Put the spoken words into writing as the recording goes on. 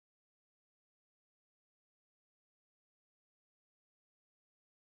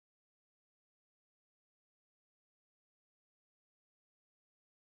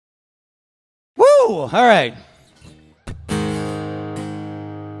All right.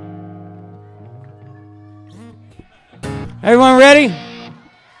 Everyone ready?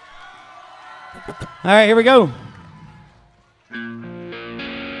 All right, here we go.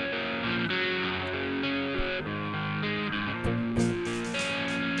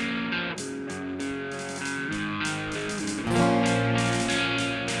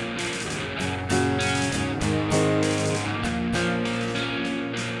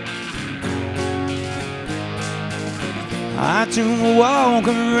 I took a walk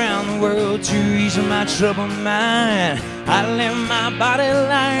around the world to ease my troubled mind. I let my body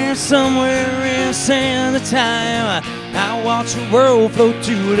lie somewhere in sand the time. I watch the world float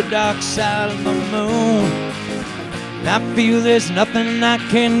to the dark side of the moon. I feel there's nothing I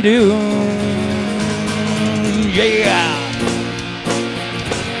can do. Yeah.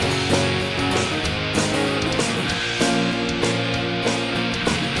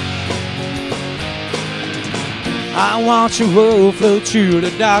 I watch the world float to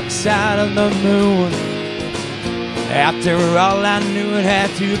the dark side of the moon. After all, I knew it had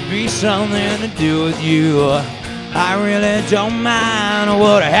to be something to do with you. I really don't mind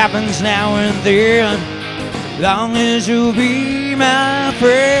what happens now and then, long as you'll be my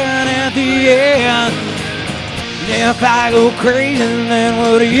friend at the end. If I go crazy, then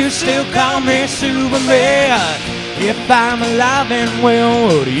would you still call me Superman? If I'm alive and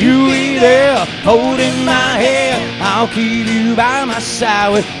well, would you be there holding my hand? I'll keep you by my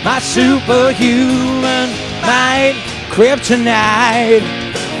side with my superhuman might, kryptonite.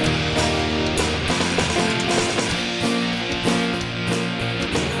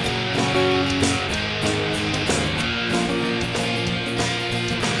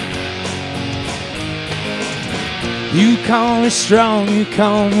 You call me strong, you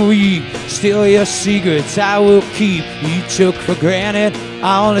call me weak, still your secrets I will keep. You took for granted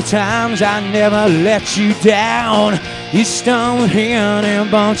all the times I never let you down. You stumbled in and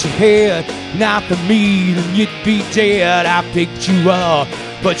bumped your head, not for me, then you'd be dead. I picked you up,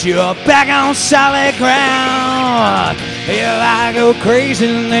 but you're back on solid ground. If I go crazy,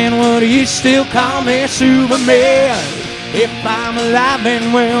 then would you still call me Superman? If I'm alive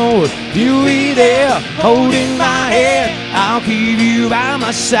and well, you be there holding my hand. I'll keep you by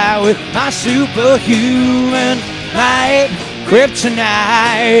my side with my superhuman might,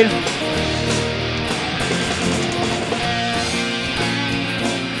 kryptonite.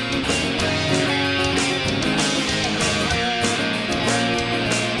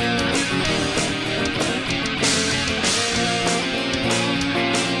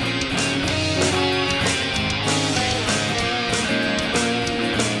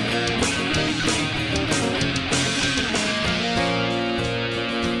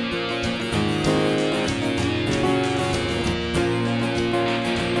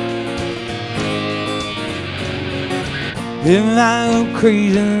 If I go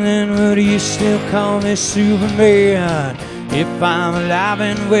crazy, then would you still call me Superman? If I'm alive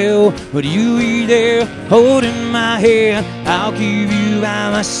and well, would you be there holding my hand? I'll keep you by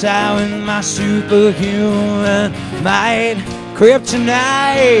my side with my superhuman might,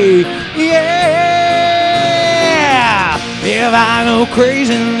 kryptonite. Yeah! If I go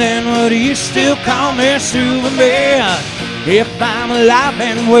crazy, then would you still call me Superman? If I'm alive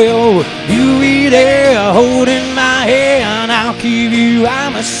and well, you be there holding my hand. I'll keep you by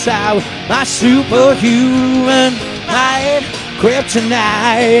my side with my superhuman might,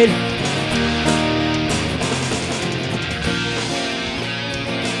 kryptonite.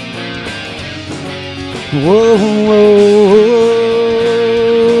 Whoa, whoa,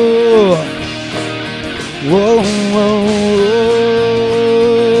 whoa, whoa, whoa,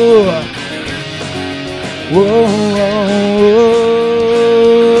 whoa, whoa.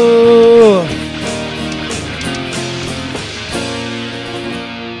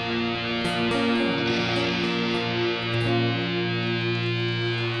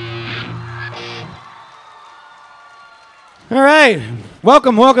 All right,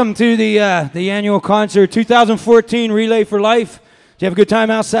 welcome to the annual concert 2014 Relay for Life. Did you have a good time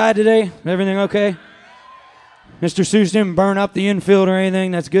outside today? Everything okay? Mr. Seuss didn't burn up the infield or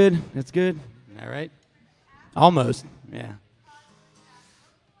anything. That's good. That's good. All right. Almost. Yeah.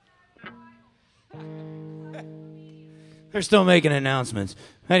 They're still making announcements.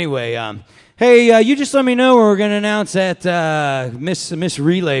 Anyway, hey, you just let me know when we're going to announce that Miss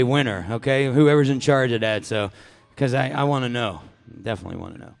Relay winner. Okay, whoever's in charge of that. So. Because I want to know. Definitely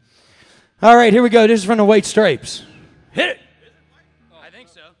want to know. All right, here we go. This is from the White Stripes. Hit it. I think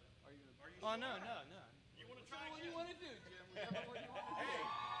so. Oh, no. You want to try what you want to do, Jim? Hey,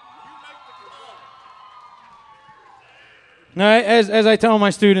 you make the call. All right, as I tell my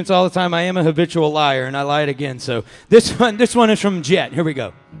students all the time, I am a habitual liar, and I lied again. So this one is from Jet. Here we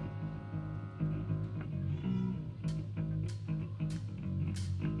go.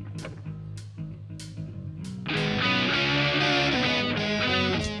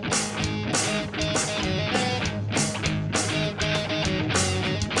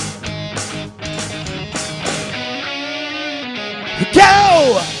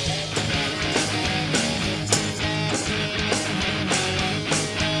 Go!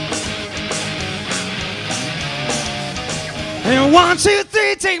 And 1, 2,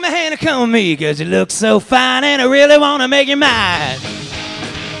 3, take my hand and come with me, 'cause you look so fine and I really want to make you mine.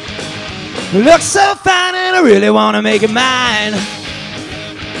 You look so fine and I really want to make you mine.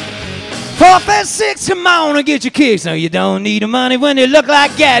 4, 5, 6, come on and get your kicks. No, you don't need the money when you look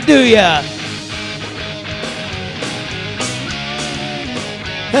like that, do ya?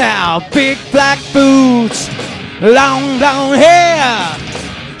 Now, big black boots, long blonde hair.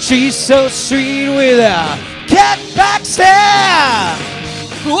 She's so sweet with her cat back stare.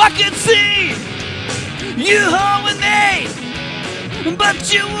 I can see you home with me,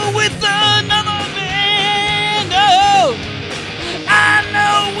 but you were with another man. Oh, I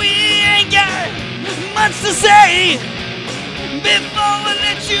know we ain't got much to say before I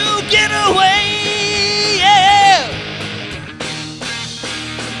let you get away. Yeah.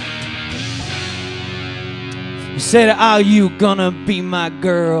 You said, are you gonna be my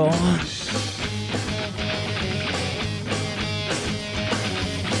girl?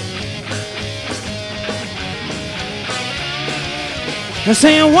 I'm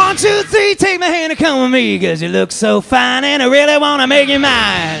saying 1, 2, 3, take my hand and come with me, 'cause you look so fine and I really wanna make you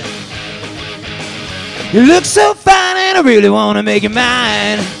mine. You look so fine and I really wanna make you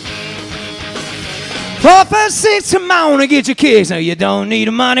mine. 4, 5, 6, come on and get your kicks. No, you don't need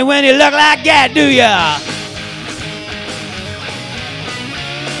the money when you look like that, do ya?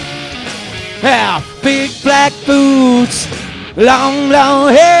 Yeah, big black boots, long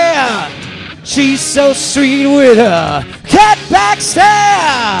blonde hair. She's so sweet with her cat back stare.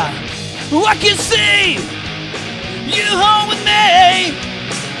 I can see you home with me,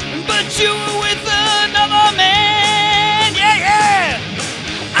 but you were with another man. Yeah, yeah.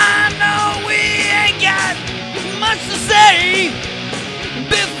 I know we ain't got much to say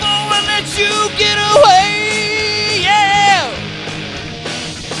before I let you get away. Yeah.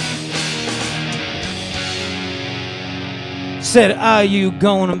 Said, are you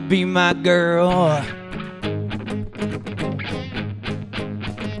gonna be my girl?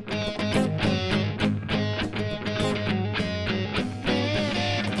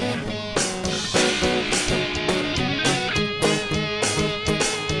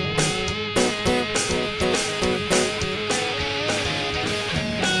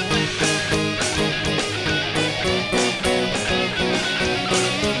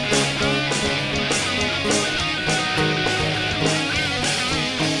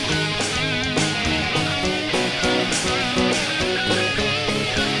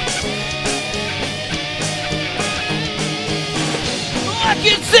 I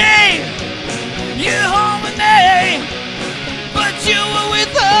can see you home with me, but you were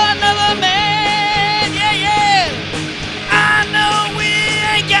with another man. Yeah, yeah. I know we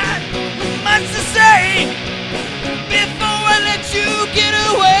ain't got much to say before I let you get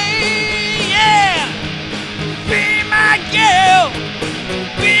away. Yeah. Be my girl,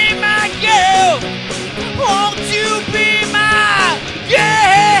 be my girl. Won't you be my girl?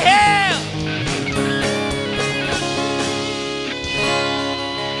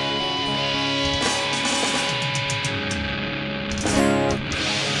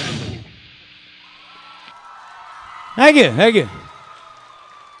 Thank you, thank you. Okay,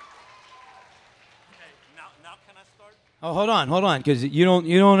 now can I start? Oh, hold on, because you don't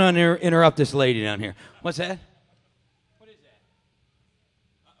interrupt this lady down here. What's that? What is that?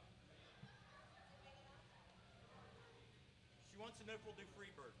 She wants to know if we'll do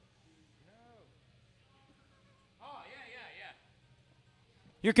Freebird. No. Oh, yeah.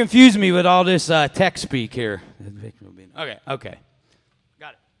 You're confusing me with all this tech speak here. Okay.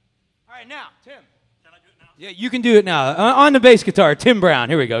 Got it. All right, now, Tim. Can I do it now? Yeah, you can do it now. On the bass guitar, Tim Brown.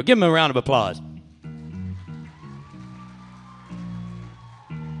 Here we go. Give him a round of applause.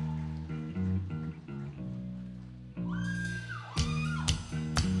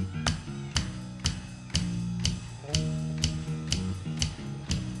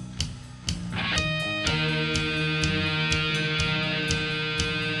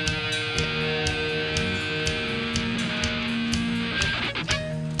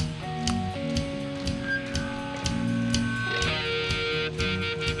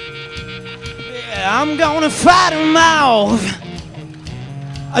 I'm gonna fight them off.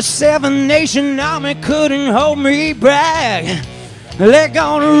 A seven-nation army couldn't hold me back. They're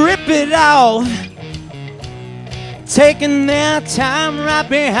gonna rip it off, taking their time right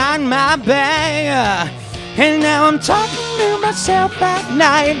behind my back. And now I'm talking to myself at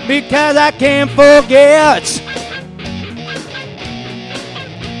night because I can't forget.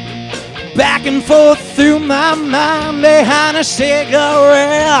 Back and forth through my mind behind a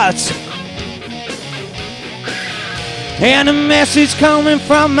cigarette. And a message coming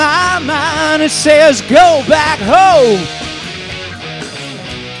from my mind, it says, go back home.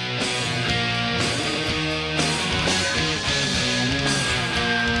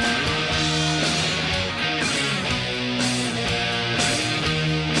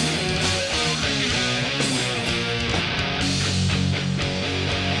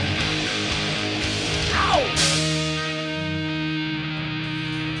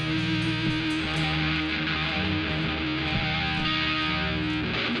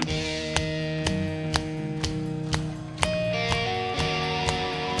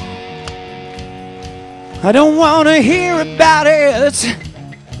 I don't want to hear about it.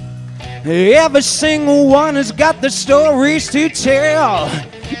 Every single one has got the stories to tell.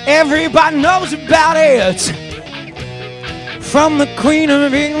 Everybody knows about it. From the Queen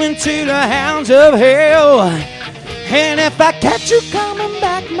of England to the hounds of hell. And if I catch you coming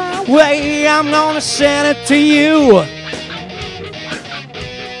back my way, I'm gonna send it to you.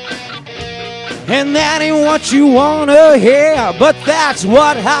 And that ain't what you wanna hear, but that's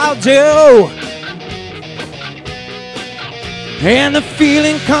what I'll do. And the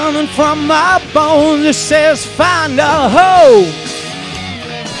feeling coming from my bones, it says find a hoe.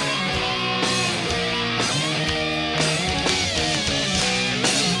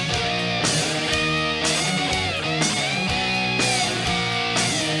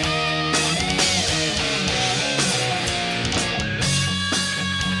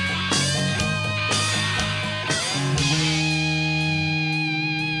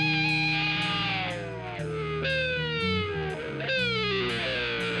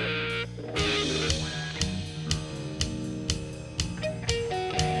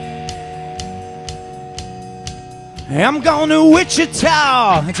 I'm going to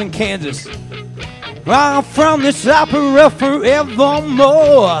Wichita, it's in Kansas. I'm from this opera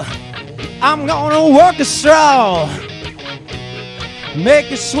forevermore. I'm gonna work a straw,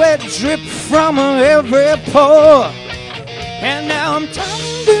 make a sweat drip from every pore. And now I'm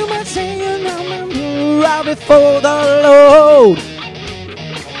talking to myself, I'm right before the Lord.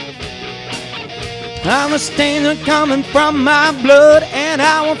 I'm a stain coming from my blood, and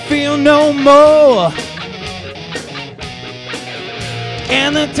I won't feel no more.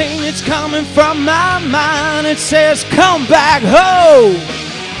 And the thing that's coming from my mind, it says, come back home.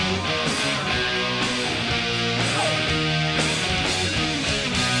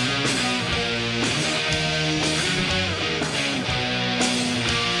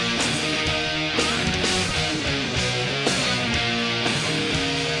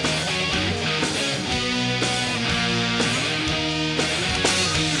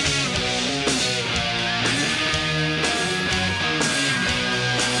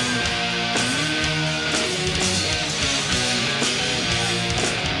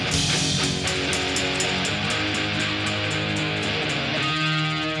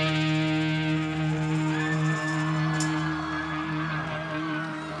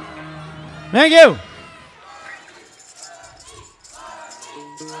 Thank you.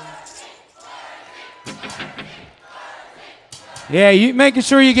 Yeah, you making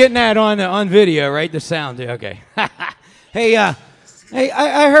sure you're getting that on video, right? The sound, okay. Hey, I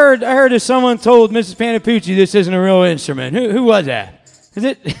heard that someone told Mrs. Panapucci this isn't a real instrument. Who was that? Is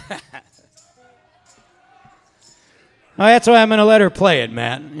it? Oh, that's why I'm gonna let her play it,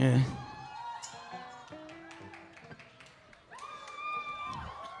 Matt. Yeah.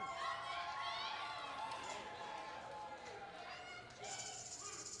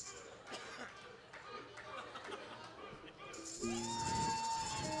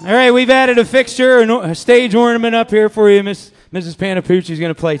 All right, we've added a fixture, a stage ornament up here for you. Mrs. Panapucci's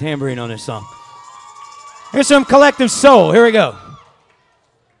going to play tambourine on this song. Here's some Collective Soul. Here we go.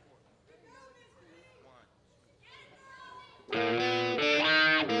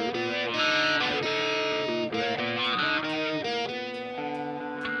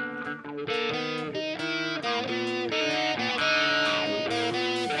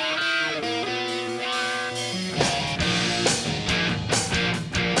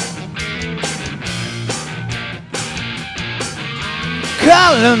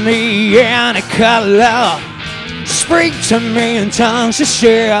 Color me any color, speak to me in tongues to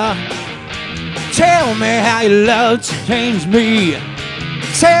share. Tell me how you love to change me.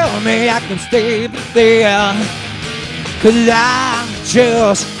 Tell me I can stay there, 'cause I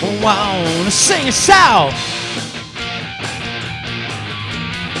just wanna sing a song.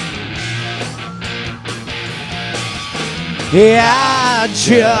 Yeah, I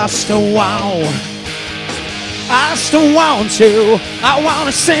still want to. I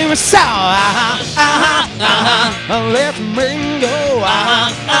wanna sing a song. Let me go.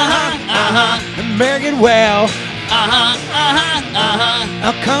 And make it well.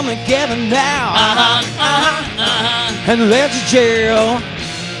 I'll come together now. And let's jail.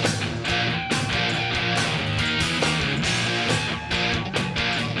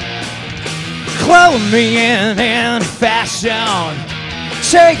 Clothe me in fashion.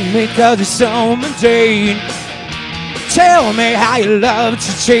 Take me 'cause it's summer day. Tell me how you love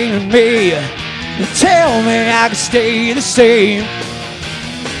to change me. Tell me I can stay the same,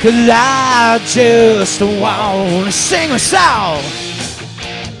 'cause I just wanna sing a song.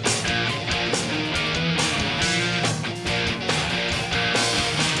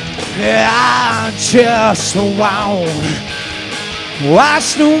 I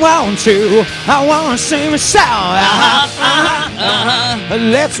still want to. I wanna sing a song.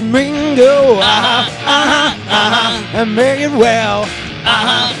 Let's mingle and make it well.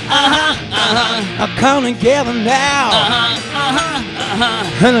 I'll come together now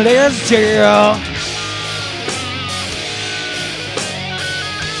and let's jail.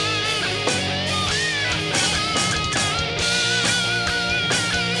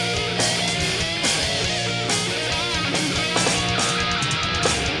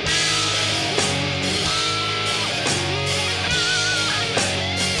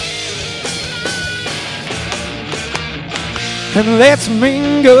 And let's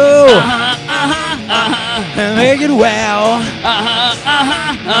mingle and make it well.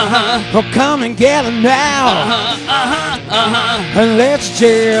 We'll come together now and let's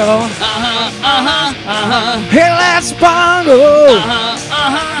jail. Hey, let's bongo.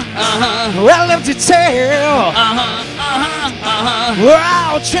 Well, lift your tail. We're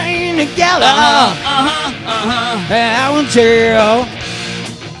all chained together and we'll jail.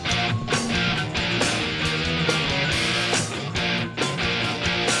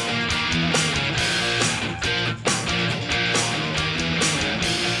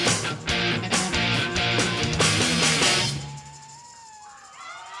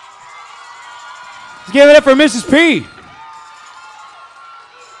 Give it up for Mrs. P.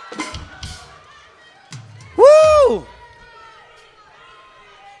 Woo!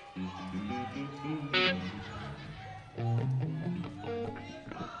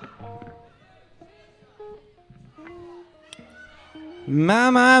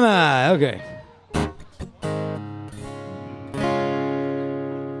 My. Okay.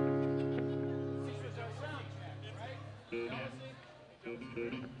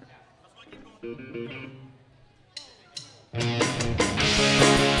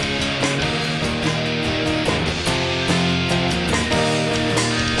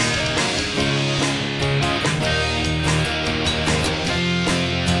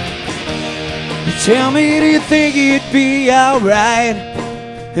 Tell me, do you think it'd be alright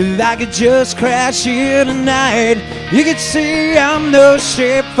if I could just crash here tonight? You could see I'm no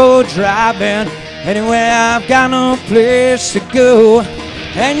shape for driving anywhere. I've got no place to go,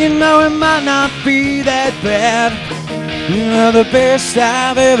 and you know it might not be that bad. You're the best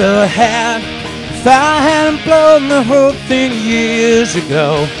I've ever had. If I hadn't blown the whole thing years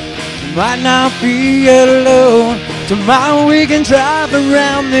ago, you might not be alone. Tomorrow we can drive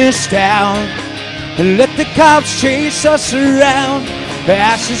around this town and let the cops chase us around.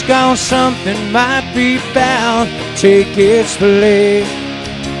 Past is gone, something might be found. Take its place.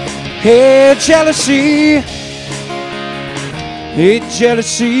 Hey, jealousy. Hey,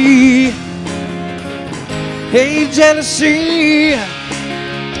 jealousy. Hey, jealousy.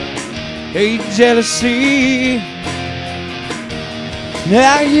 Hey, jealousy.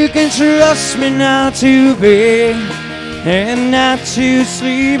 Now you can trust me not to beg and not to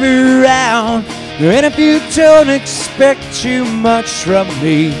sleep around. And if you don't expect too much from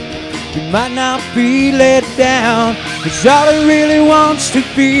me, you might not be let down. 'Cause all I really wants to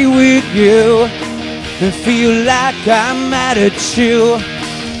be with you and feel like I'm at a chill.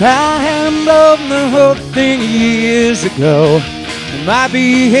 I hadn't blown the whole thing years ago. I might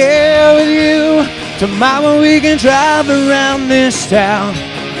be here with you. Tomorrow we can drive around this town.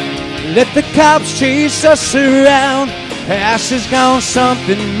 Let the cops chase us around. Past is gone,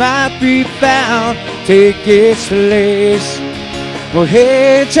 something might be found. Take its place. Well,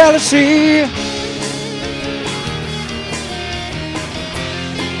 hey, jealousy.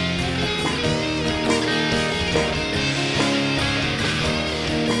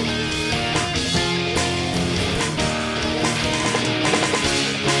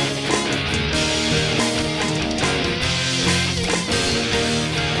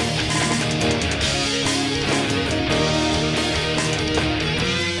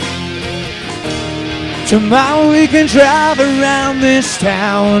 Tomorrow we can drive around this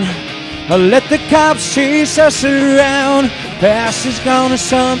town. Let the cops chase us around. Past is gone or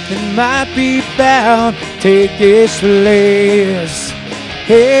something might be bound. Take its place.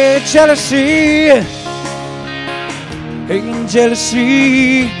 Hey, jealousy. Hey,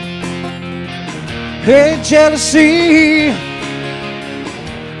 jealousy. Hey, jealousy.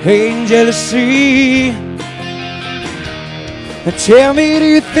 Hey, jealousy. Tell me, do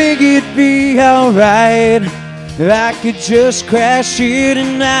you think it'd be alright if I could just crash here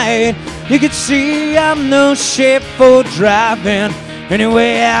tonight? You could see I'm no shape for driving.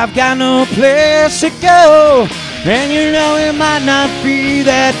 Anyway, I've got no place to go. And you know it might not be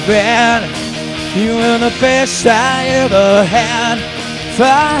that bad. You were the best I ever had. If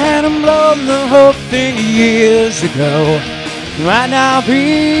I hadn't blown the whole thing years ago, might not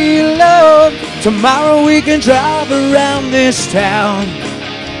be love. Tomorrow we can drive around this town.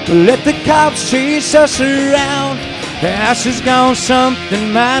 Let the cops chase us around. Past is gone,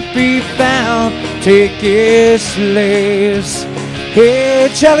 something might be found. Take its place.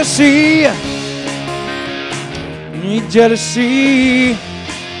 Hey, jealousy. Hey, jealousy.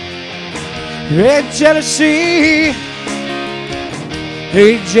 Hey, jealousy.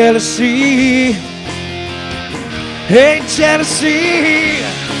 Hey, jealousy. Hey, jealousy.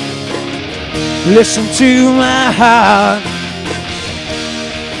 Listen to my heart.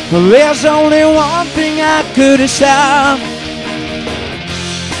 There's only one thing I couldn't stop.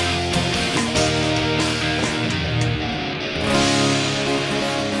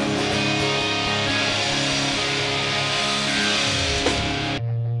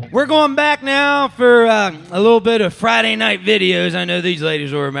 We're going back now for a little bit of Friday night videos. I know these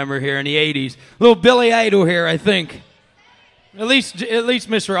ladies will remember here in the 80s. Little Billy Idol here, I think. At least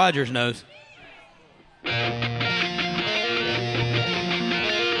Miss Rogers knows.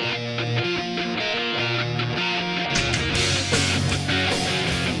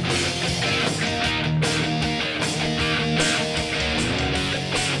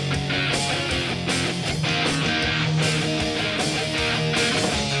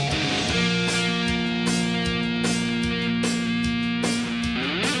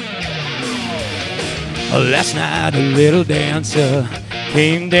 Last night a little dancer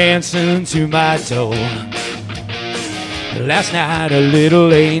came dancing to my door. Last night a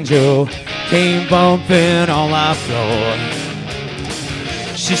little angel came bumping on my floor.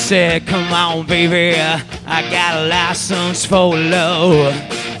 She said, come on baby, I got a license for love.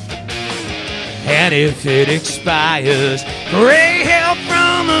 And if it expires, pray help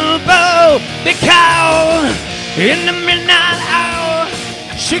from above. Because in the midnight hour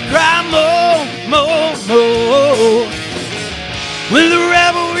she cried more, more, more. With a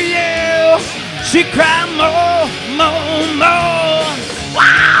rebel yell, she cried more, more, more.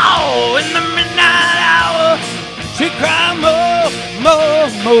 Wow! In the midnight hour, she cried more, more,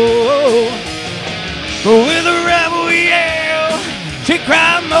 more. With a rebel yell, she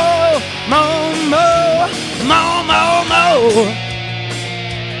cried more, more, more, more, more, more.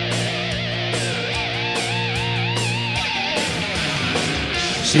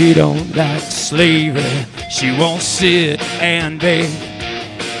 She don't like slavery, she won't sit and beg.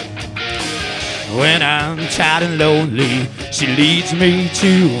 When I'm tired and lonely, she leads me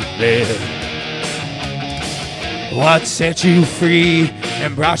to bed. What set you free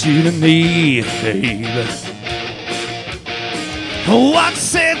and brought you to me, babe? What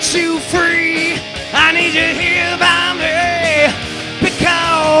set you free? I need you here by me.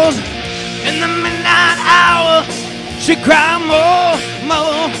 Because in the midnight hour, she cried more,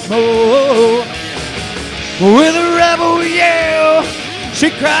 more, more. With a rebel yell, she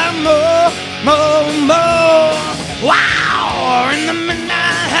cried more, more, more. Wow! In the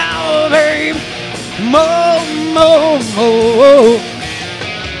midnight hour, babe, more, more, more.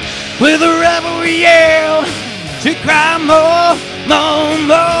 With a rebel yell, she cried more, more,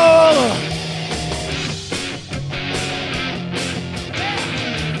 more.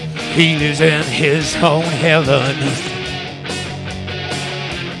 He lives in his own heaven,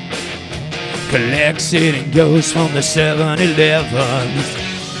 collects it and goes from the 7-Eleven.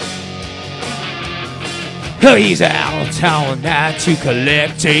 He's out all night to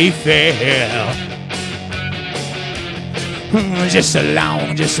collect a fare. Just so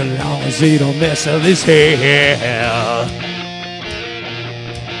long as he don't mess up his hair.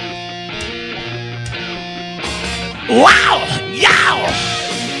 Wow! Yow!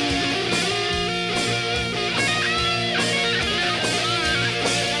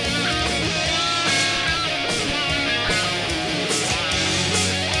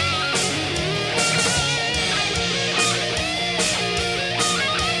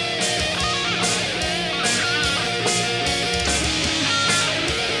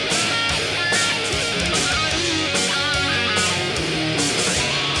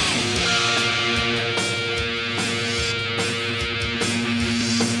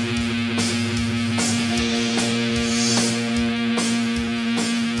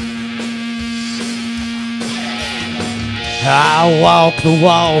 I walk the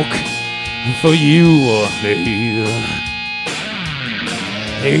walk for you, babe.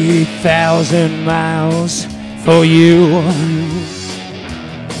 8,000 miles for you.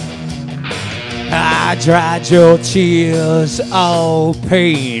 I dried your tears, all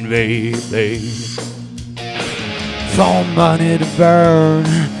pain, baby. For money to burn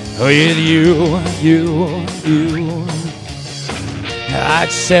with you.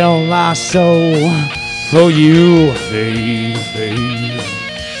 I'd sell my soul for you, baby.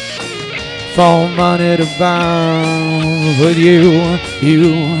 For money to burn with you.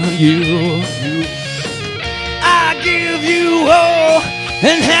 I give you all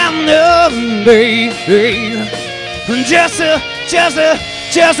and have nothing, baby. Just I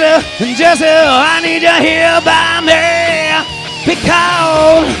need you here by me.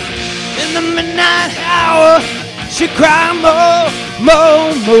 Because in the midnight hour, she cried more.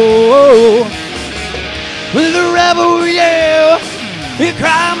 With the rebel yell, he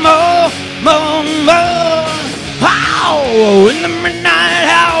cried more. Oh, in the midnight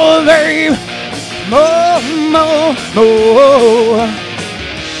hour, babe, more.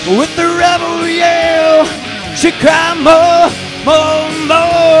 With the rebel yell, she cried more.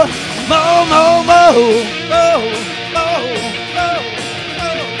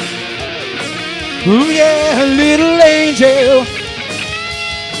 Ooh, yeah, little angel,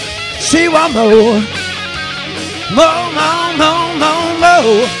 she want more.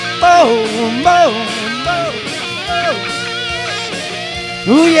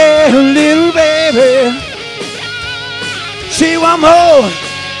 Ooh, yeah, little baby, she want more.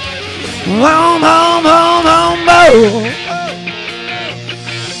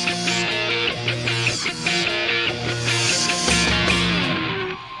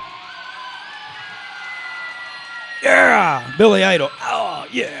 Yeah, Billy Idol. Oh,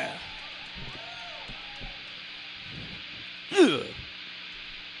 yeah. Ugh.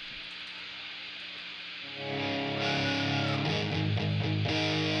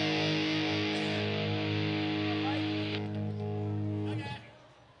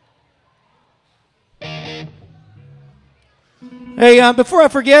 Hey, before I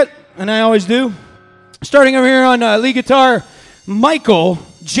forget, and I always do, starting over here on lead guitar, Michael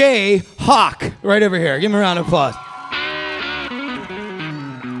J. Hawk, right over here. Give him a round of applause.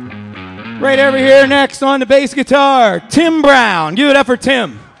 Right over here next on the bass guitar, Tim Brown. Give it up for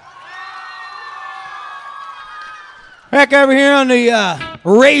Tim. Back over here on the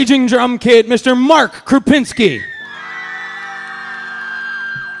raging drum kit, Mr. Mark Krupinski.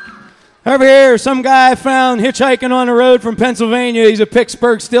 Over here, some guy I found hitchhiking on the road from Pennsylvania. He's a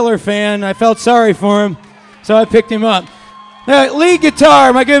Pittsburgh Steelers fan. I felt sorry for him, so I picked him up. Lead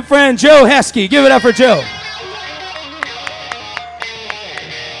guitar, my good friend Joe Heskey. Give it up for Joe.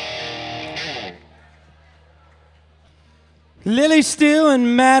 Lily Steele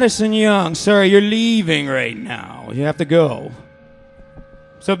and Madison Young. Sorry, you're leaving right now. You have to go.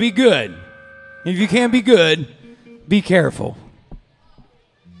 So be good. If you can't be good, be careful.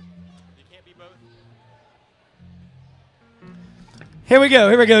 You can't be both. Here we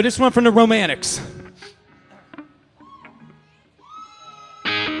go. This one from the Romantics.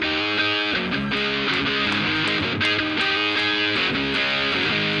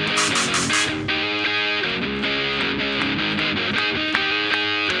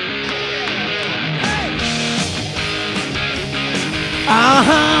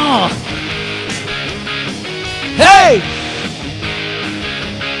 Hey!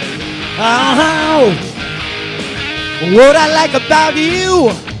 What I like about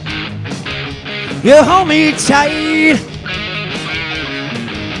you, you hold me tight.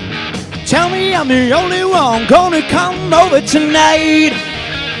 Tell me I'm the only one gonna come over tonight.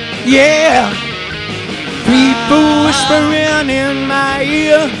 Yeah. People whispering in my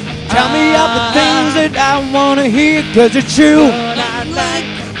ear, tell me all the things that I wanna hear, 'cause it's true.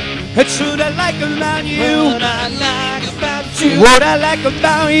 It's true that I like about you. What I like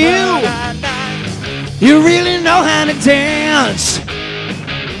about you, you really know how to dance.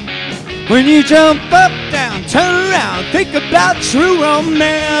 When you jump up, down, turn around, think about true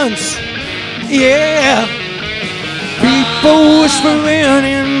romance. Yeah. People whispering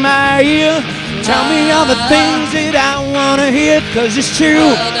in my ear, tell me all the things that I wanna hear, 'cause it's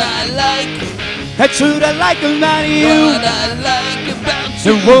true. That's what I like about you.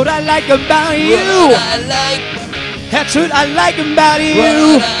 And what I like about you, that's what I like about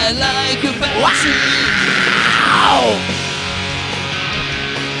you. Wow!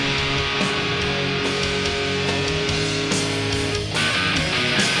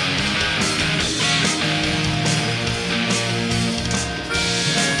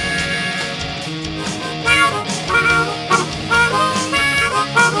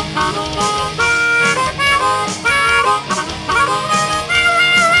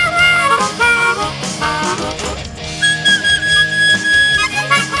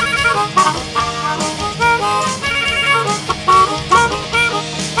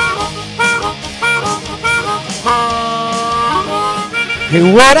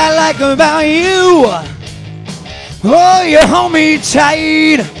 And what I like about you, oh, you hold me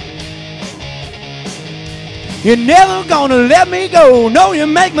tight. You're never gonna let me go. No, you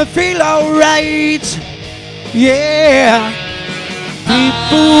make me feel alright. Yeah.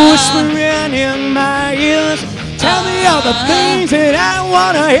 People whispering in my ears, tell me all the things that I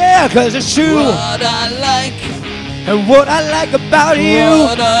wanna hear, 'cause it's true. What I like, and what I like about you,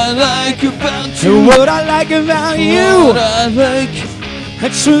 what I like about you, and what I like about you, what I like,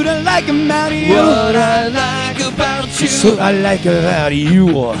 that's what I like about you, what I like about you, that's what I like about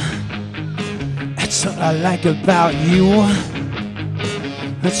you, that's what I like about you,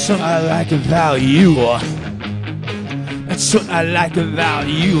 that's what I like about you, that's what I like about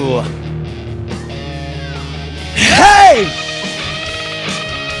you. Hey!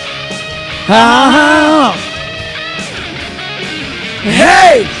 Ah!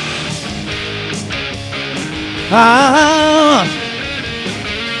 Hey! Ah!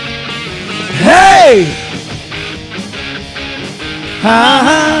 Hey!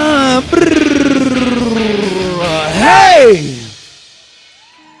 Ah! Hey!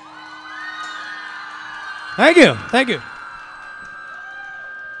 Thank you. Thank you.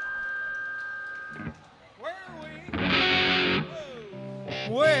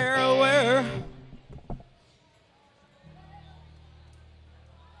 Where?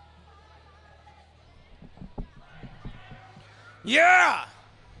 Yeah!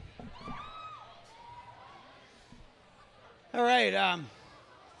 All right,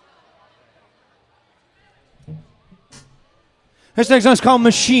 this next one's called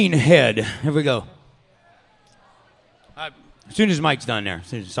Machine Head. Here we go. As soon as Mike's done there.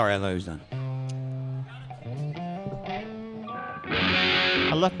 Sorry, I thought he was done.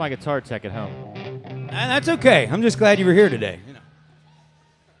 I left my guitar tech at home. And that's okay. I'm just glad you were here today. You know.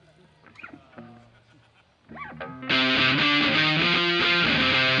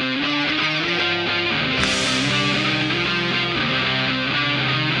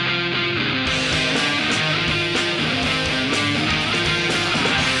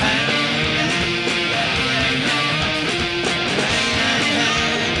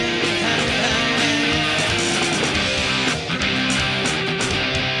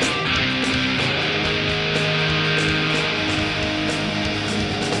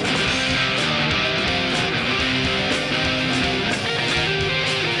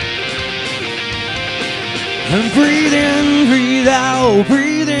 And breathe in, breathe out,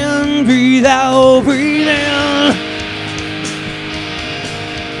 breathe in, breathe out, breathe in.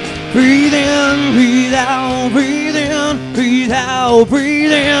 Breathe in, breathe out, breathe in, breathe out,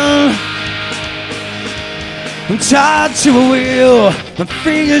 breathe in. I'm tied to a wheel, my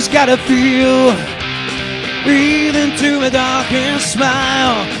fingers gotta feel. Breathe into my darkest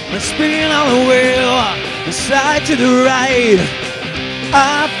smile, and spin on the wheel, the side to the right.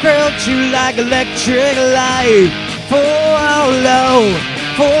 I felt you like electric light. For our love,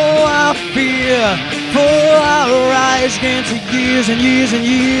 for our fear, for our rise against years and years and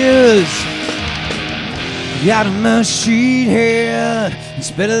years. Got a machine head,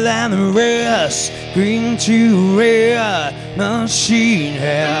 it's better than the rest. Green to red, machine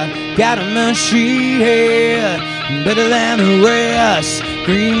head. Got a machine head, better than the rest.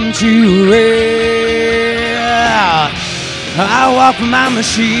 Green to red. I walk for my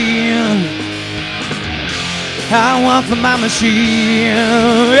machine. I walk for my machine.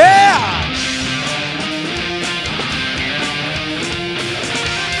 Yeah!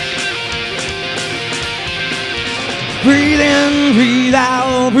 Breathe in, breathe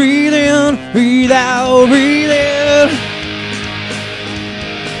out, breathe in, breathe out, breathe in.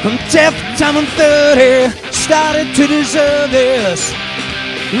 I'm deaf, time I'm 30, started to deserve this.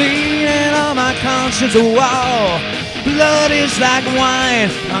 Leaning on my conscience a wall. Blood is like wine,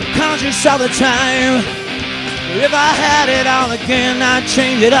 I'm conscious all the time. If I had it all again, I'd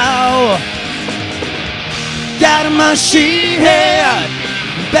change it all. Got a machine head,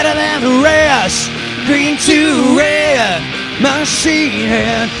 better than the rest. Green to red, machine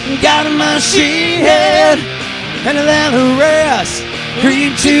head. Got a machine head, better than the rest.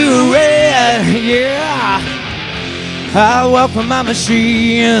 Green to red, yeah. I walk for my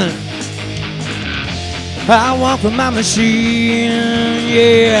machine. I walk for my machine,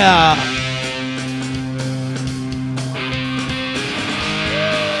 yeah.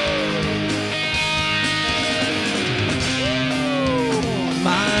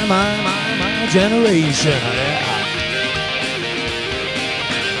 My generation, yeah.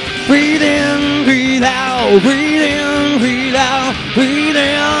 Breathe in, breathe out, breathe in, breathe out, breathe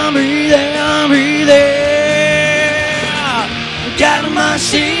in, breathe in, breathe in. Got a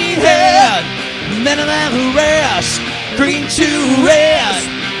machine head, better than the rest. green to red.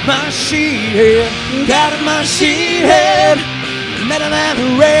 My sheethead, got my sheethead, better than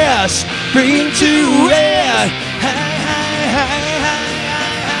the rest. Green to red, hey, hey, hey, hey, hey,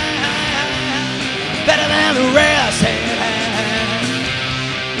 hey, better than the rest. Hey, hey,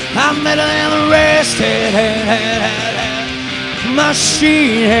 hey. I'm better than the rest. Hey, hey, hey, hey, hey. My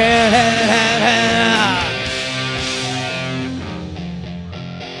sheethead, hey, hey, hey.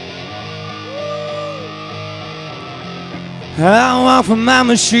 I walk for my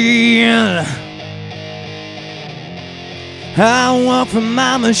machine. I walk for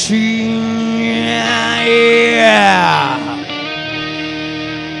my machine. Yeah.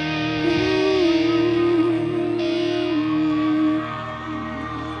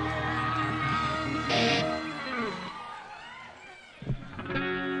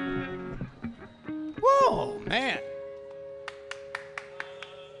 Whoa, man.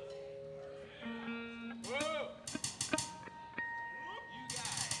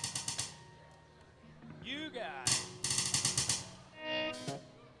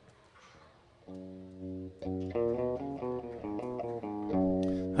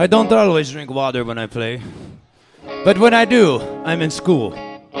 I don't always drink water when I play, but when I do, I'm in school.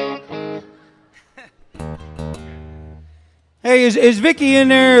 Hey, is Vicky in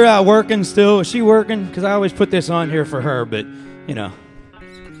there working still? Is she working? Because I always put this on here for her, but, you know.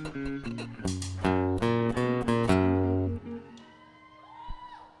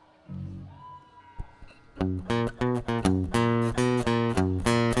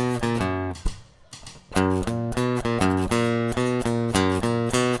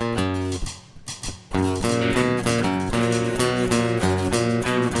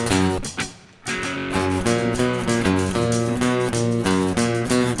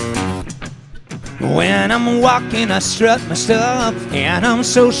 When I'm walking, I strut my stuff, and I'm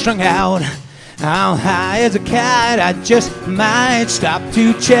so strung out. How high as a kite, I just might stop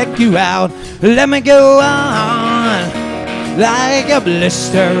to check you out. Let me go on, like a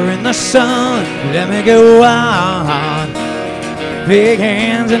blister in the sun. Let me go on, big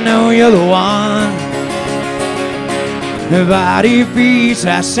hands, I know you're the one. Body beats,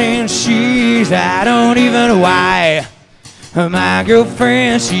 I say she's, I don't even know why. My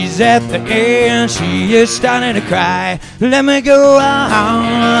girlfriend, she's at the end, she is starting to cry. Let me go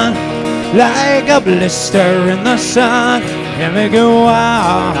on, like a blister in the sun. Let me go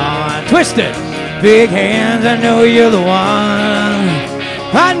on, twist it, big hands, I know you're the one.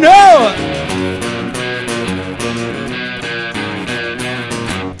 I know it.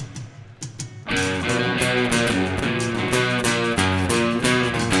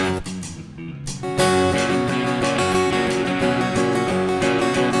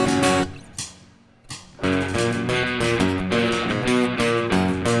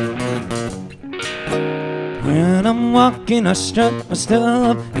 When I'm walking, I strut my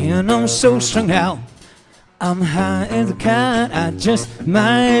stuff, and I'm so strung out. I'm high as a kite, I just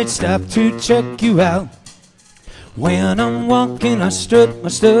might stop to check you out. When I'm walking, I strut my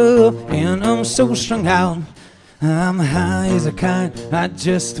stuff, and I'm so strung out. I'm high as a kite, I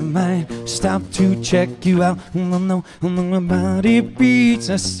just might stop to check you out. No, my body beats,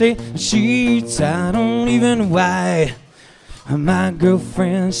 I say sheets, I don't even know why. My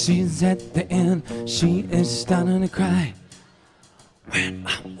girlfriend, she's at the end, she is starting to cry. When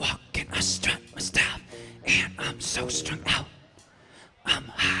I'm walking, I strut my stuff, and I'm so strung out. I'm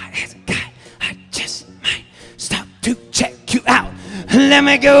high as a kite, I just might stop to check you out. Let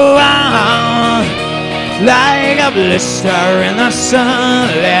me go on, like a blister in the sun.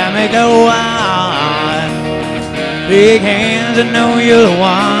 Let me go on, big hands, I know you're the one.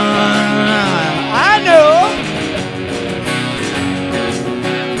 I know.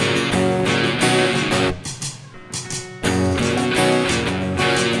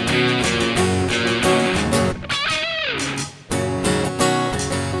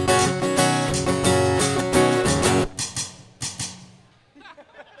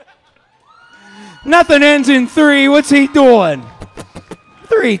 Nothing ends in 3. What's he doing?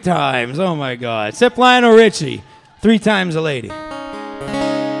 3 times. Oh, my God. Except Lionel Richie. 3 times a lady.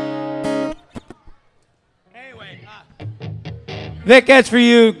 Anyway. Vic, that's for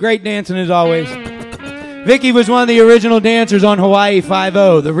you. Great dancing as always. Vicky was one of the original dancers on Hawaii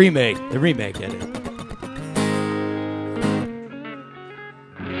Five-0, the remake. The remake, that is.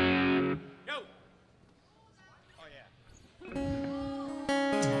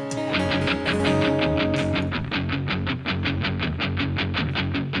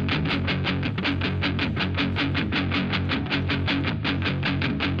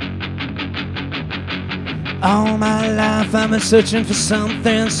 All my life I've been searching for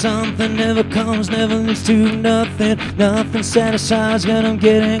something. Something never comes, never leads to nothing. Nothing satisfies, but I'm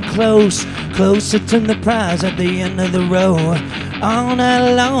getting close. Closer to the prize at the end of the road. All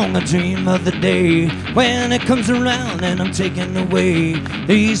night long I dream of the day when it comes around and I'm taken away.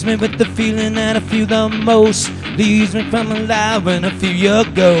 Leaves me with the feeling that I feel the most. Leaves me from alive when I feel your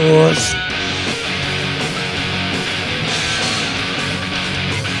ghost.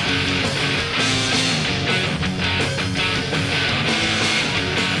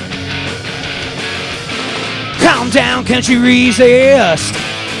 Calm down, can't you resist?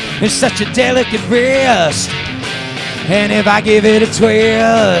 It's such a delicate wrist. And if I give it a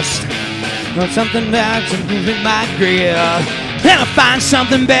twist, well, something about something in my grip, and I'll find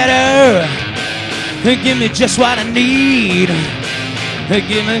something better. Give me just what I need.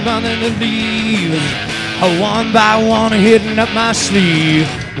 Give me something to leave. One by one, hitting up my sleeve.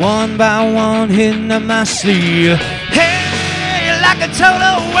 One by one, hitting up my sleeve. Hey, you're like a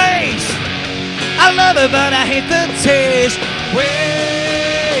total waste. I love it, but I hate the taste.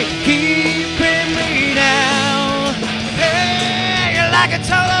 Way keeping me down. Hey, you're like a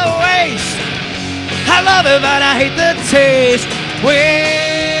total waste. I love it, but I hate the taste.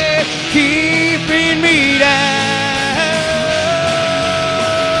 Way keeping me down.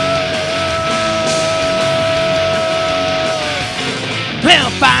 Well,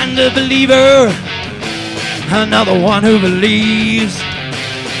 find a believer, another one who believes.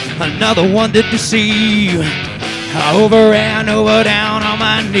 Another one to deceive. Over and over, down on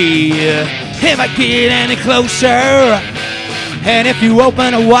my knee. If I get any closer, and if you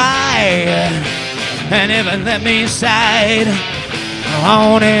open it wide, and if it let me inside,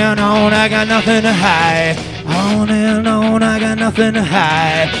 on and on, I got nothing to hide. On and on, I got nothing to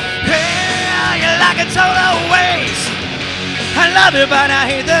hide. Hey, you're like a total waste. I love it, but I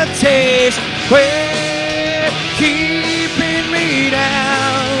hate the taste. Well, keeping me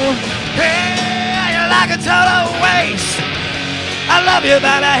down. Hey, you're like a total waste. I love you,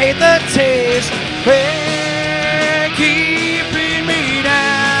 but I hate the taste. Hey, keeping me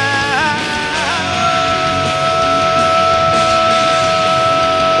down.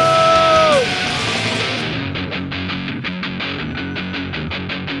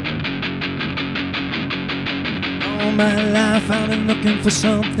 All my life I've been looking for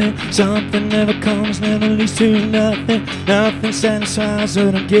something. Something never comes, never leads to nothing. Nothing satisfies,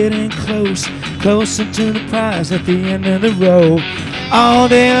 but I'm getting close. Closer to the prize at the end of the road. All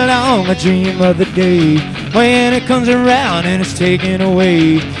day long I dream of the day when it comes around and it's taken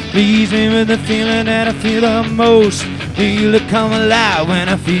away. Leaves me with the feeling that I feel the most. Feel it come alive when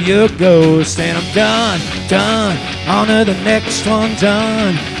I feel your ghost. And I'm done, done, on to the next one,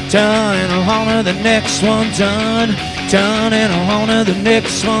 done. Done, and I'm on to the next one, done. Done, and I'm on to the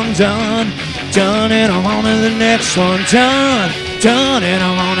next one, done. Done, and I'm on to the next one, done. Done, and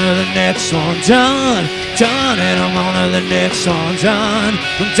I'm on to the next one, done. Done, and I'm on to the next one, done.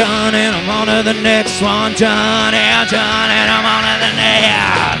 I'm done, and I'm on to the next one, done. And done, and I'm on to the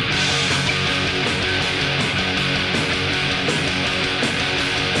next.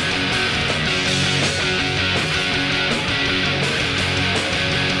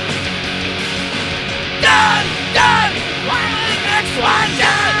 Done, done, one to the next one,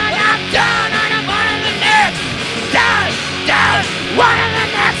 done. I'm done, and I'm on to the next. Done, done, one to the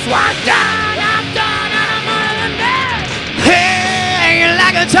next one, done. I'm done, and I'm on to the next. Hey, you're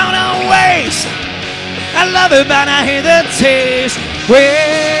like a total waste. I love it, but I hate the taste.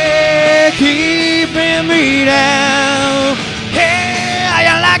 We're keeping me down. Hey,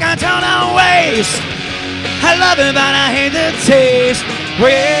 you're like a total waste. I love it, but I hate the taste.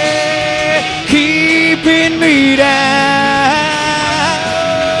 We're keeping me down.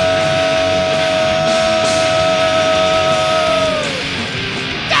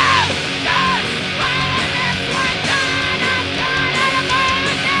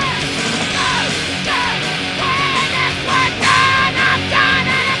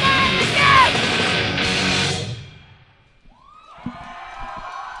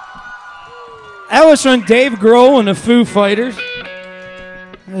 That was from Dave Grohl and the Foo Fighters.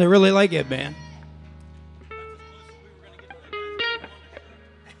 I really like it, man.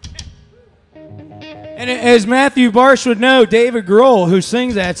 And as Matthew Barsh would know, David Grohl, who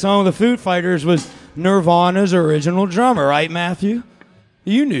sings that song, the Foo Fighters, was Nirvana's original drummer, right, Matthew?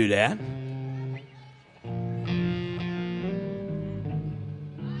 You knew that.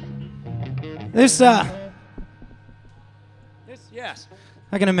 Yes.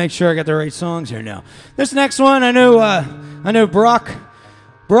 I gotta make sure I got the right songs here now. This next one, I know Brock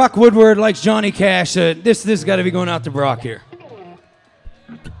Woodward likes Johnny Cash. This got to be going out to Brock here.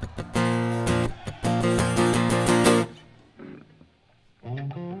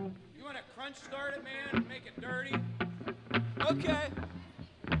 start it, man. Make it dirty. Okay.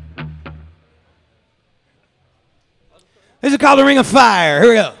 This is called the Ring of Fire. Here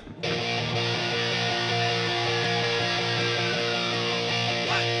we go.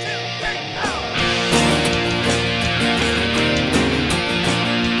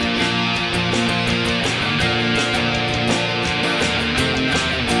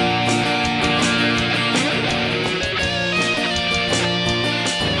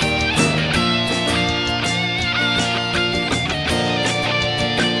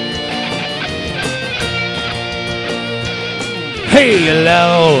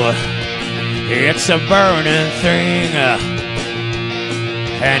 Hello, it's a burning thing,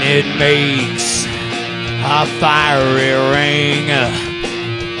 and it makes a fiery ring,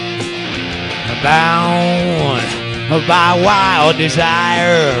 bound by wild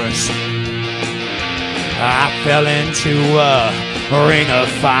desires. I fell into a ring of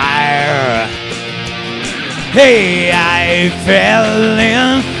fire. Hey, I fell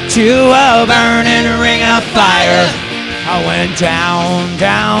into a burning ring of fire. I went down,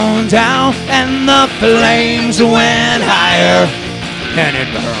 down, down, and the flames went higher. And it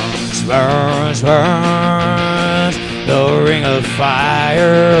burns, burns, burns, the ring of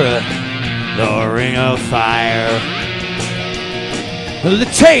fire, the ring of fire. The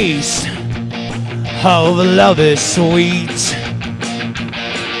taste of love is sweet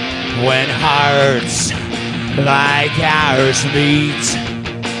when hearts like ours meet.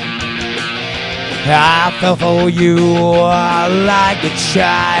 I fell for you like a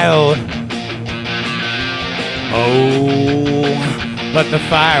child. Oh, but the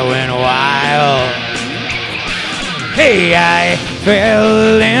fire went wild. Hey, I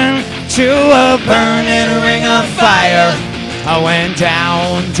fell into a burning ring of fire. I went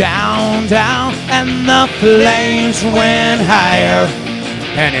down, down, down, and the flames went higher.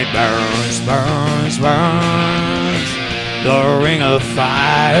 And it burns, burns, burns, the ring of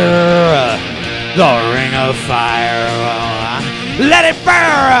fire. The ring of fire, let it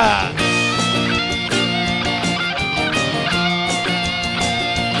burn!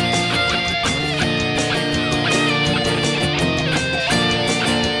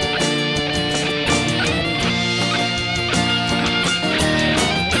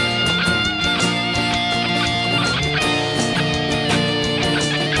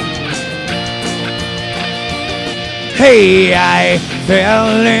 Hey, I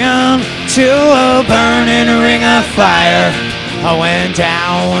fell into a burning ring of fire. I went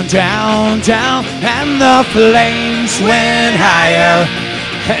down, down, down, and the flames went higher.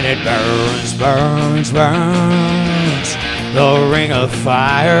 And it burns, burns, burns, the ring of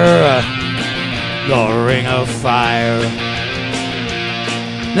fire, the ring of fire.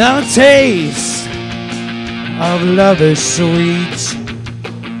 Now the taste of love is sweet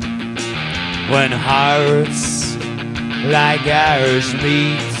when hearts like ours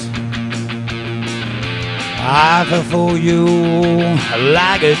meet. I fell for you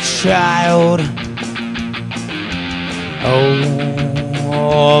like a child.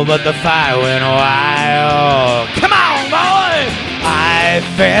 Oh, but the fire went wild. Come on, boy! I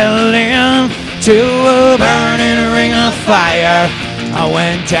fell into a burning ring of fire. I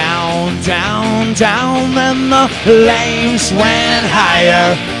went down, down, down, and the flames went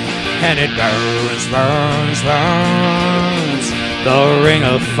higher. And it burns, burns, burns, the ring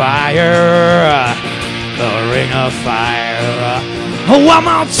of fire, the ring of fire. One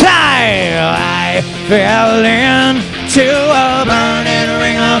more time, I fell into a burning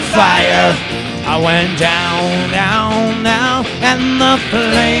ring of fire. I went down, down, down, and the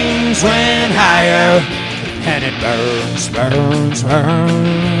flames went higher. And it burns, burns,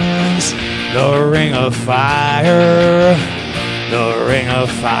 burns, the ring of fire. The ring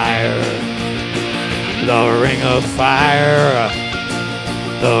of fire, the ring of fire,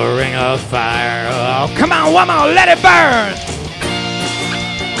 the ring of fire. Oh, come on, one more, let it burn.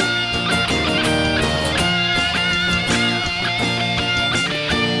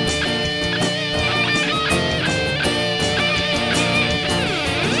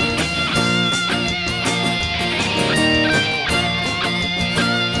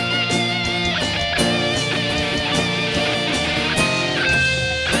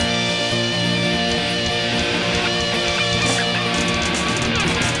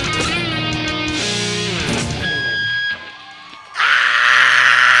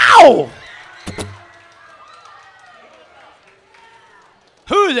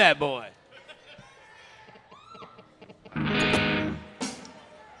 Who's that boy?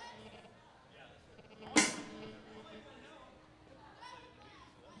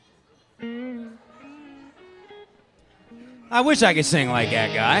 I wish I could sing like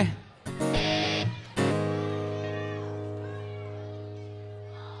that guy.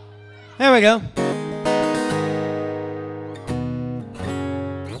 There we go.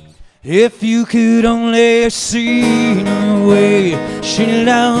 If you could only see the way she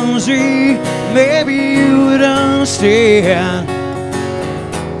loves me, maybe you would understand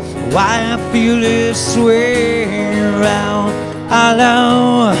why I feel this way around. I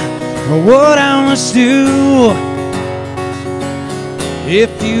know what I must do.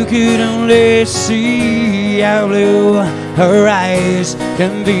 If you could only see how blue her eyes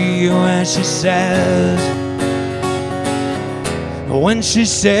can be when she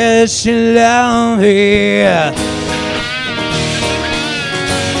says she loves me.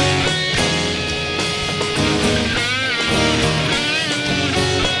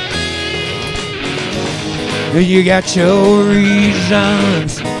 You got your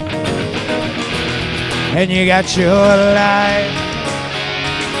reasons and you got your life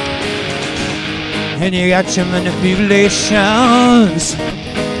and you got your manipulations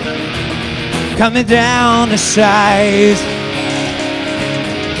coming down the sides.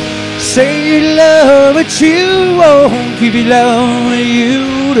 Say you love, but you won't keep your love when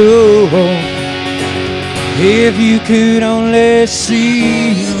you do. If you could only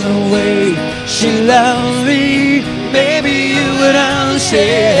see the way she loves me, maybe you would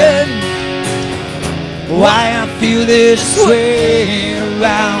understand why I feel this way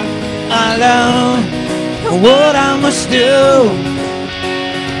around. I love what I must do.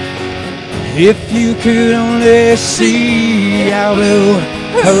 If you could only see how blue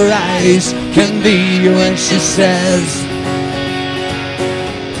her eyes can be when she says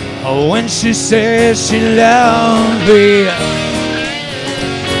she loves me.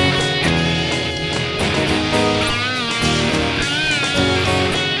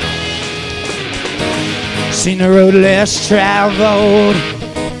 Seen the road less traveled,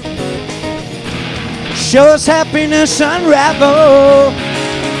 shows happiness unravel.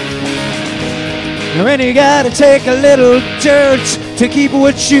 When you gotta take a little dirt to keep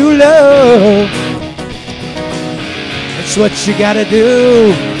what you love, that's what you gotta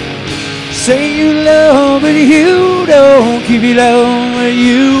do. Say you love, but you don't keep your love when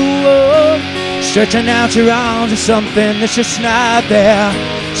you love. Stretching out your arms to something that's just not there.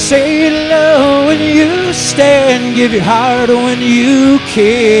 Say you love when you stand, give your heart when you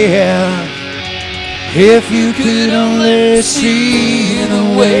care. If you could only see the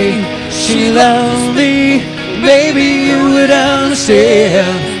way she loves me, maybe you would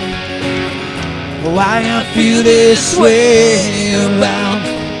understand why I feel this way about.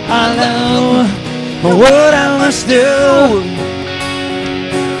 I know what I must do.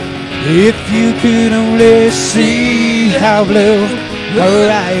 If you could only see how blue her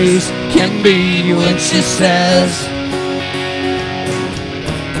eyes can be when she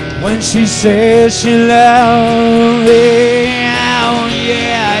says she loves me. Oh,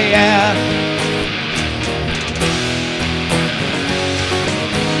 yeah, yeah.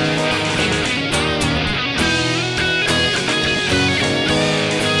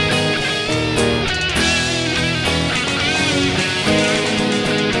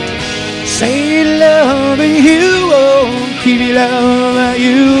 Say you love me, you won't keep your love, but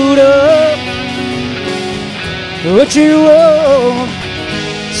you know what you want.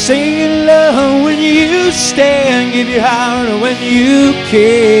 Say you love when you stand, give your heart when you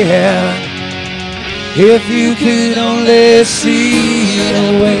care. If you could only see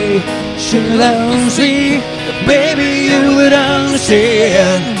the way she loves me, baby, you would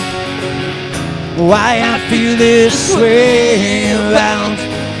understand why I feel this way around.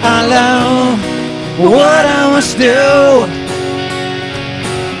 I know what I must do.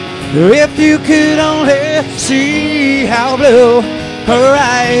 If you could only see how blue her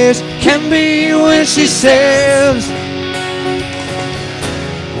eyes can be when she says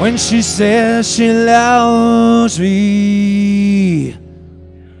she loves me.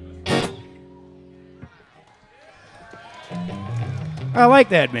 I like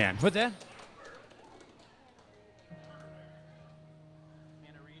that, man. What's that?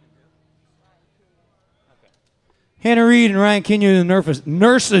 Hannah Reed and Ryan Kenyon in the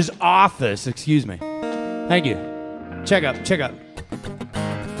nurse's office. Excuse me. Thank you. Check up.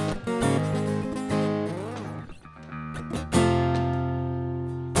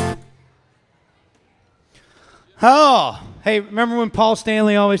 Oh, hey, remember when Paul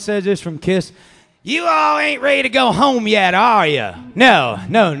Stanley always says this from Kiss? You all ain't ready to go home yet, are you? No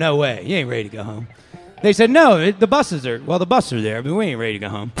way. You ain't ready to go home. They said, no, the buses are, well, the buses are there, but we ain't ready to go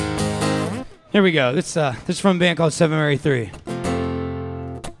home. Here we go. This is from a band called 7 Mary 3.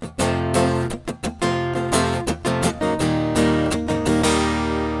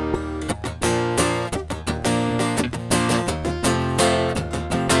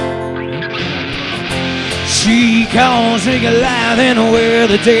 because we can laugh and wear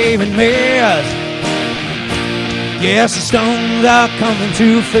the David mist. Yes, the stones are coming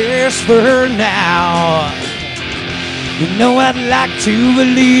too fast for her now. You know I'd like to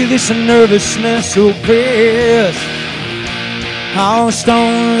believe this nervousness will pass. All the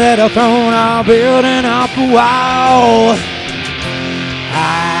stones that are thrown are building up a wall.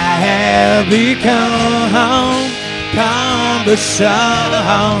 I have become cumbersome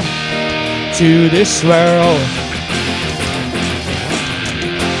to this world.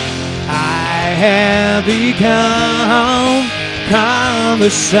 I have become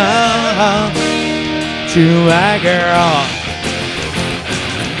cumbersome to my girl.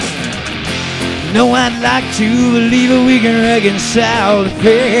 No, I'd like to believe that we can reconcile the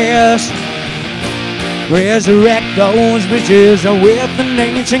past, resurrect those bridges with an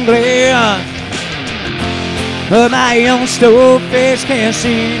ancient glare. But my own stove face can't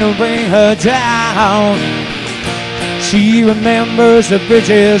seem to bring her down. She remembers the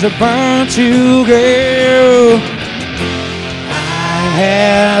bridges are burned to ground. I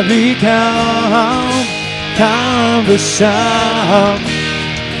have become cumbersome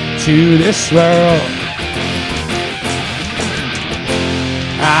to this world.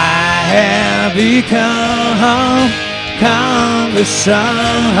 I have become cumbersome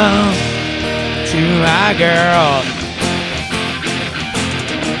to my girl.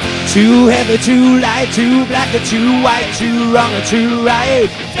 Too heavy, too light, too black or too white, too wrong or too right.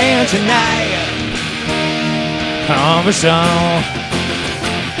 And tonight, cumbersome.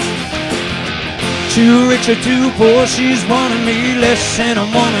 Too rich or too poor, she's wanting me less and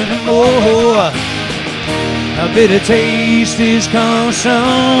I'm wanting her more. A bitter taste is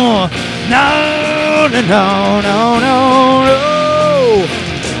cumbersome. No, no, no, no, no, no.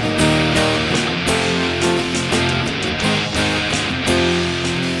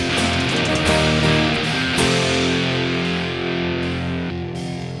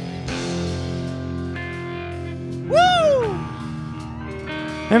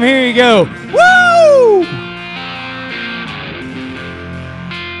 And here you go. Woo!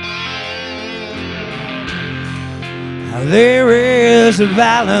 There is a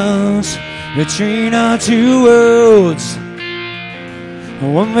balance between our two worlds.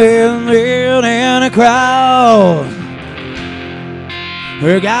 One man in a crowd.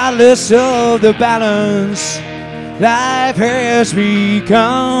 Regardless of the balance, life has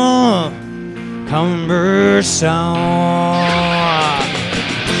become cumbersome.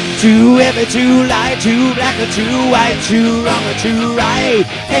 Too heavy, too light, too black or too white, too wrong or too right.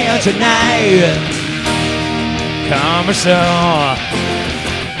 And tonight, cumbersome.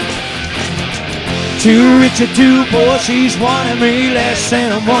 Too rich or too poor, she's wanting me less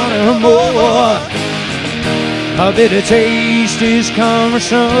and I'm wanting her more. A bitter taste is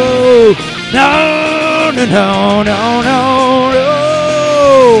cumbersome. No, no, no, no, no, no.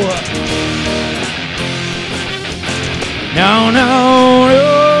 No, no,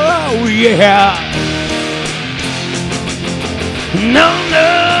 no. Yeah. No,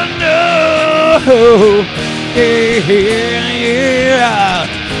 no, no. Yeah, yeah.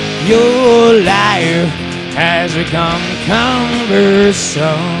 Your life has become cumbersome.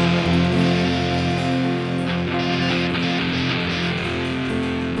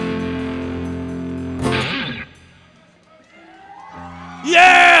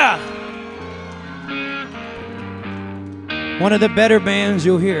 Yeah! One of the better bands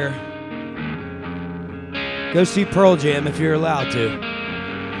you'll hear. Go see Pearl Jam if you're allowed to.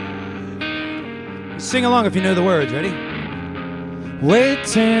 Sing along if you know the words. Ready?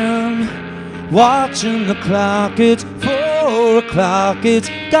 Waiting, watching the clock. It's 4 o'clock. It's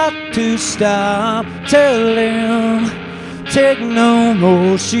got to stop. Tell him, take no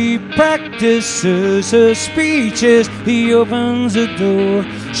more. She practices her speeches. He opens the door.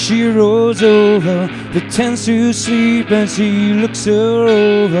 She rolls over, pretends to sleep as he looks her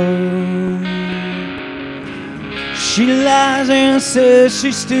over. She lies and says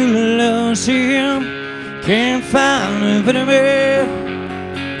she still loves him. Can't find a better man.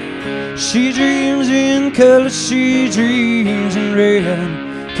 She dreams in color, she dreams in red.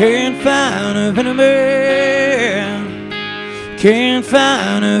 Can't find a better man. Can't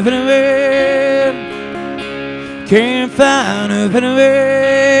find a better man. Can't find a better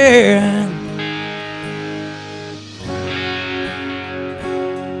man.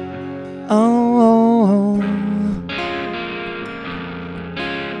 Oh.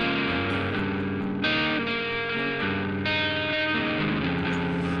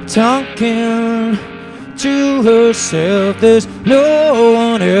 Talking to herself, there's no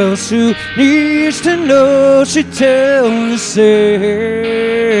one else who needs to know. She tells herself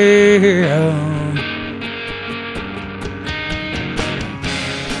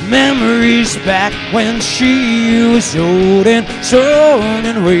memories back when she was old and strong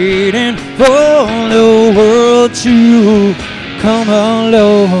and waiting for the world to come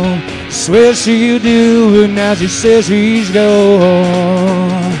along. Swear she'll do it, now she says he's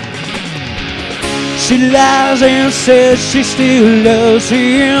gone. She lies and says she still loves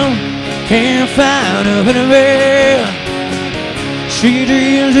him, can't find her anywhere. She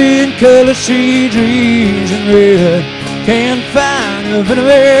dreams in color, she dreams in red, can't find her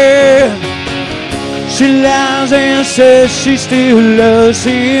anywhere. She lies and says she still loves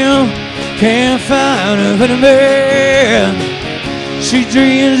him, can't find her anywhere. She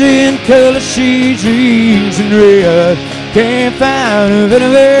dreams in color, she dreams in red, can't find her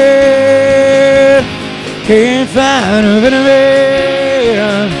anywhere. Can't find her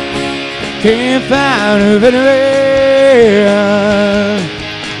anywhere. Can't find her anywhere.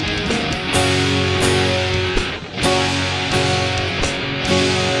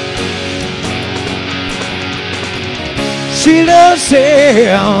 She loves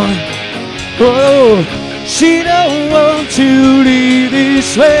him. Oh, she don't want to leave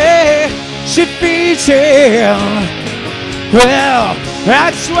this way. She feeds him. Well,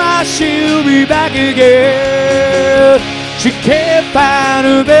 that's why she'll be back again. She can't find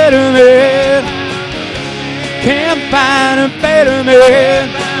a better man. Can't find a better man.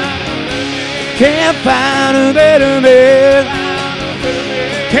 Can't find a better man.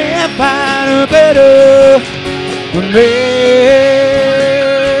 Can't find a better man.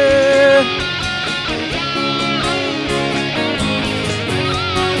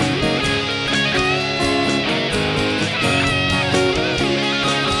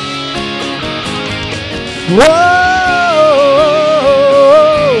 Whoa!